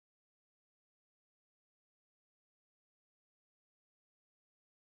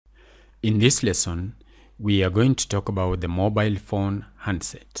In this lesson, we are going to talk about the mobile phone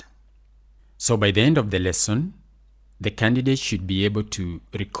handset. So by the end of the lesson, the candidate should be able to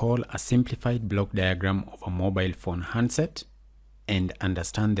recall a simplified block diagram of a mobile phone handset and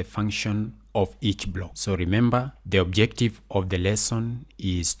understand the function of each block. So remember, the objective of the lesson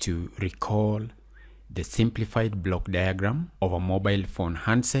is to recall the simplified block diagram of a mobile phone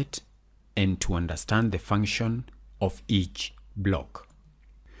handset and to understand the function of each block.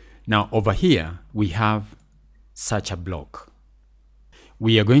 Now over here, we have such a block.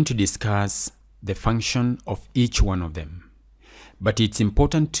 We are going to discuss the function of each one of them. But it's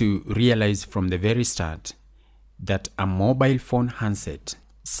important to realize from the very start that a mobile phone handset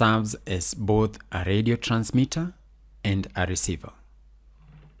serves as both a radio transmitter and a receiver.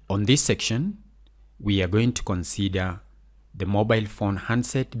 On this section, we are going to consider the mobile phone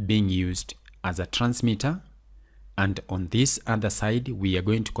handset being used as a transmitter, and on this other side, we are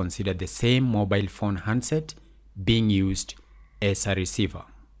going to consider the same mobile phone handset being used as a receiver.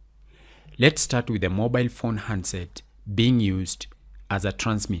 Let's start with the mobile phone handset being used as a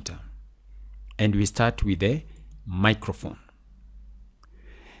transmitter. And we start with the microphone.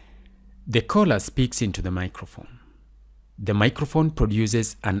 The caller speaks into the microphone. The microphone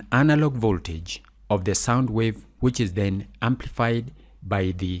produces an analog voltage of the sound wave, which is then amplified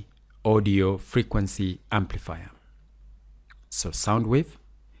by the audio frequency amplifier. So sound wave,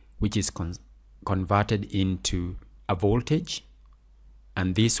 which is converted into a voltage,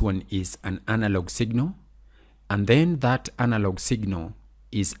 and this one is an analog signal, and then that analog signal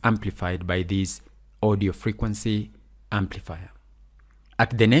is amplified by this audio frequency amplifier.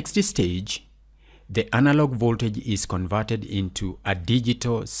 At the next stage, the analog voltage is converted into a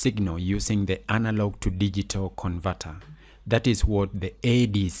digital signal using the analog-to-digital converter. That is what the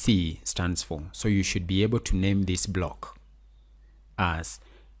ADC stands for. So you should be able to name this block as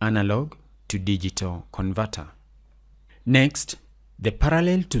analog-to-digital converter. Next, the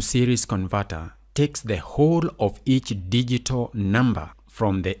parallel to series converter takes the whole of each digital number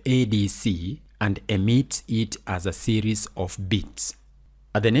from the ADC and emits it as a series of bits.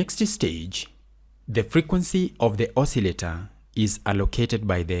 At the next stage, the frequency of the oscillator is allocated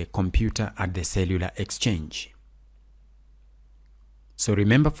by the computer at the cellular exchange. So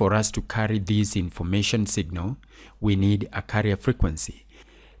remember, for us to carry this information signal, we need a carrier frequency.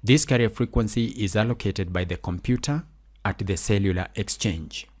 This carrier frequency is allocated by the computer at the cellular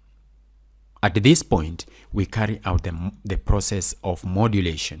exchange. At this point, we carry out the process of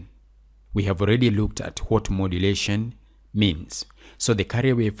modulation. We have already looked at what modulation means. So the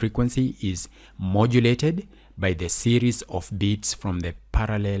carrier wave frequency is modulated by the series of bits from the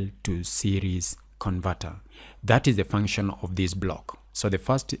parallel to series converter. That is the function of this block. So the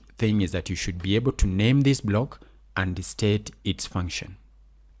first thing is that you should be able to name this block and state its function.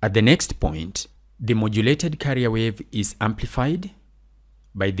 At the next point, the modulated carrier wave is amplified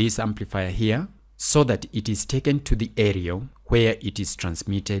by this amplifier here so that it is taken to the area where it is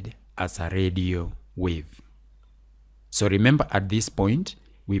transmitted as a radio wave. So remember, at this point,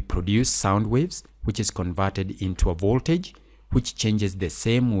 we produce sound waves, which is converted into a voltage, which changes the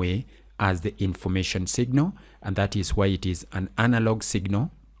same way as the information signal, and that is why it is an analog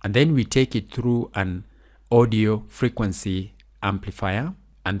signal. And then we take it through an audio frequency amplifier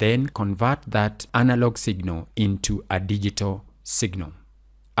and then convert that analog signal into a digital signal,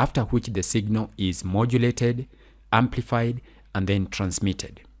 after which the signal is modulated, amplified, and then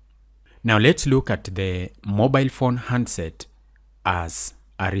transmitted. Now let's look at the mobile phone handset as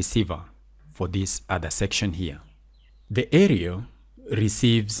a receiver for this other section here. The area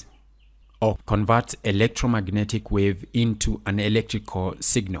receives or converts electromagnetic wave into an electrical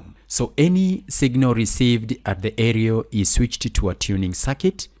signal. So any signal received at the area is switched to a tuning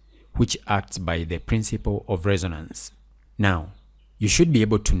circuit, which acts by the principle of resonance. Now, you should be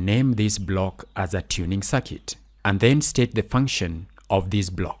able to name this block as a tuning circuit and then state the function of this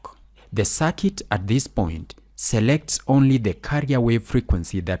block. The circuit at this point selects only the carrier wave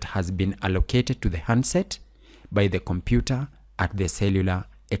frequency that has been allocated to the handset by the computer at the cellular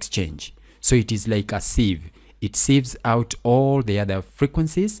exchange. So it is like a sieve. It sieves out all the other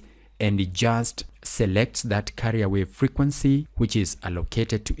frequencies and it just selects that carrier wave frequency which is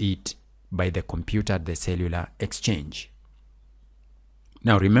allocated to it by the computer at the cellular exchange.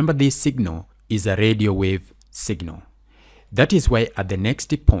 Now remember, this signal is a radio wave signal. That is why at the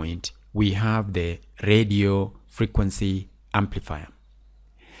next point we have the radio frequency amplifier.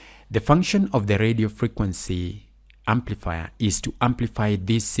 The function of the radio frequency amplifier is to amplify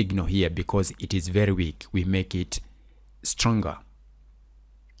this signal here because it is very weak. We make it stronger.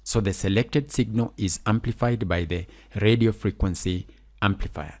 So the selected signal is amplified by the radio frequency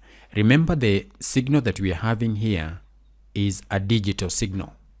amplifier. Remember, the signal that we are having here is a digital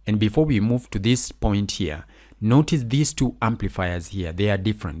signal. And before we move to this point here, notice these two amplifiers here, they are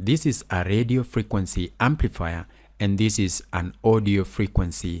different. This is a radio frequency amplifier and this is an audio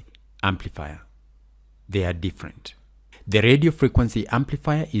frequency amplifier. They are different. The radio frequency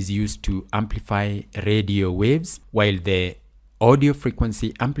amplifier is used to amplify radio waves, while the audio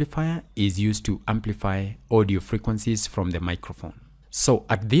frequency amplifier is used to amplify audio frequencies from the microphone. So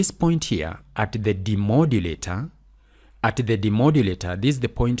at this point here, at the demodulator, this is the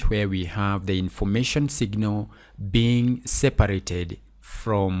point where we have the information signal being separated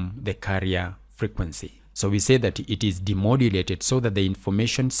from the carrier frequency. So we say that it is demodulated so that the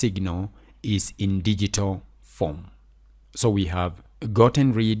information signal is in digital form. So we have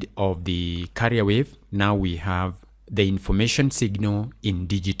gotten rid of the carrier wave. Now we have the information signal in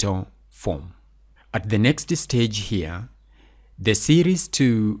digital form. At the next stage here, the series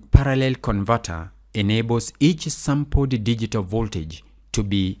to parallel converter enables each sampled digital voltage to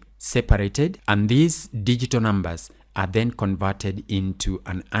be separated, and these digital numbers are then converted into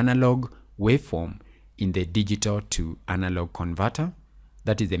an analog waveform in the digital to analog converter.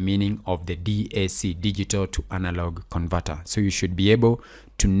 That is the meaning of the DAC, digital to analog converter. So you should be able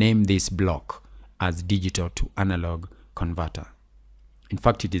to name this block as digital to analog converter. In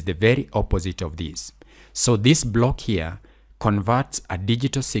fact, it is the very opposite of this. So this block here converts a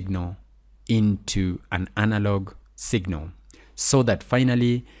digital signal into an analog signal, so that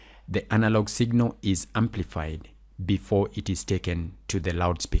finally the analog signal is amplified before it is taken to the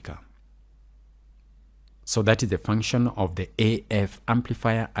loudspeaker. So that is the function of the AF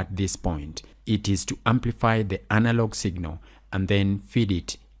amplifier at this point. It is to amplify the analog signal and then feed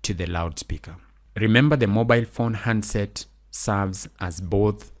it to the loudspeaker. Remember, the mobile phone handset serves as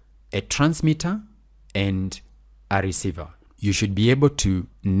both a transmitter and a receiver. You should be able to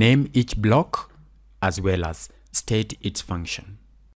name each block as well as state its function.